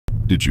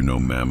Did you know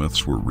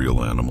mammoths were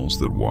real animals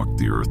that walked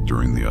the earth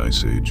during the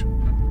Ice Age?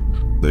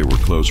 They were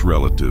close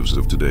relatives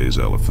of today's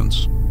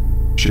elephants,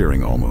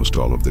 sharing almost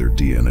all of their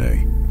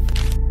DNA.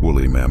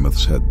 Woolly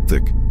mammoths had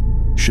thick,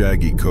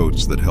 shaggy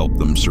coats that helped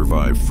them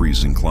survive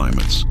freezing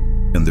climates,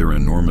 and their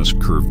enormous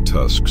curved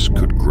tusks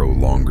could grow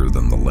longer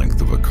than the length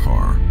of a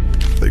car.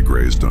 They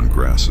grazed on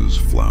grasses,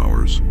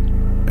 flowers,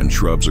 and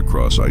shrubs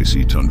across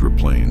icy tundra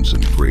plains,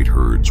 and great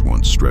herds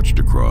once stretched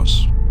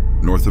across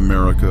North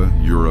America,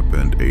 Europe,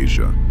 and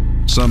Asia.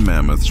 Some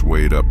mammoths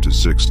weighed up to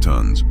 6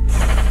 tons,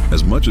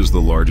 as much as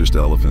the largest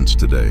elephants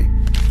today,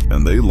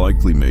 and they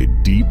likely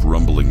made deep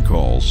rumbling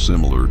calls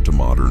similar to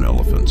modern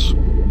elephants.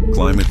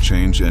 Climate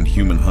change and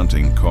human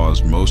hunting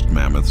caused most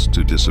mammoths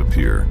to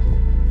disappear,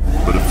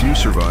 but a few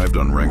survived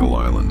on Wrangel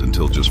Island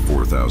until just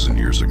 4,000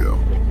 years ago.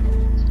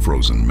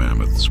 Frozen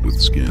mammoths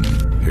with skin,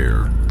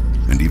 hair,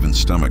 and even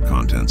stomach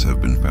contents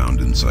have been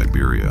found in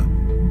Siberia,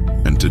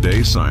 and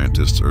today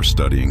scientists are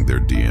studying their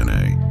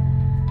DNA,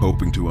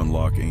 hoping to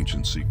unlock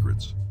ancient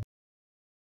secrets.